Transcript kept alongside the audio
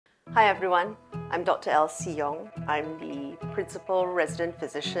Hi everyone, I'm Dr. Elsie Yong. I'm the Principal Resident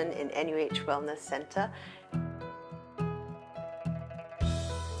Physician in NUH Wellness Centre.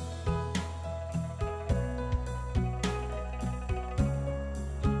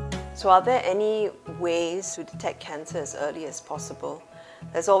 So are there any ways to detect cancer as early as possible?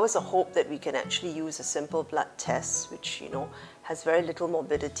 There's always a hope that we can actually use a simple blood test, which has very little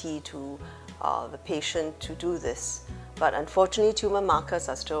morbidity to the patient to do this. But unfortunately, tumor markers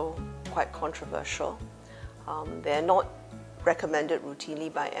are still quite controversial. They're not recommended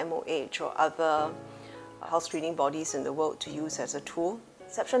routinely by MOH or other health screening bodies in the world to use as a tool.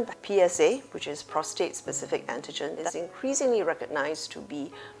 Exception PSA, which is prostate-specific antigen, is increasingly recognized to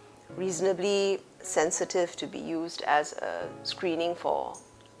be reasonably sensitive to be used as a screening for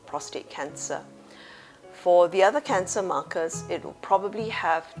prostate cancer. For the other cancer markers, it will probably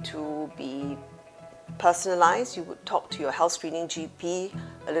have to be personalized. You would talk to your health screening GP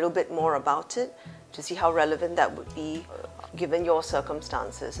a little bit more about it to see how relevant that would be given your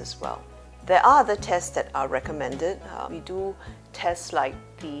circumstances as well. There are other tests that are recommended. We do tests like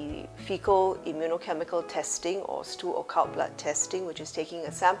the fecal immunochemical testing or stool occult blood testing, which is taking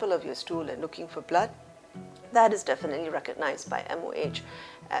a sample of your stool and looking for blood. That is definitely recognized by MOH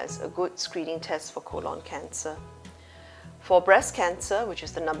as a good screening test for colon cancer. For breast cancer, which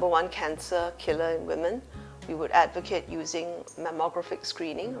is the #1 cancer killer in women, we would advocate using mammographic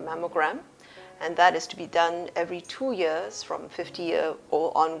screening, a mammogram, and that is to be done every 2 years from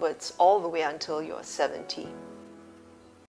 50-year-old onwards all the way until you're 70.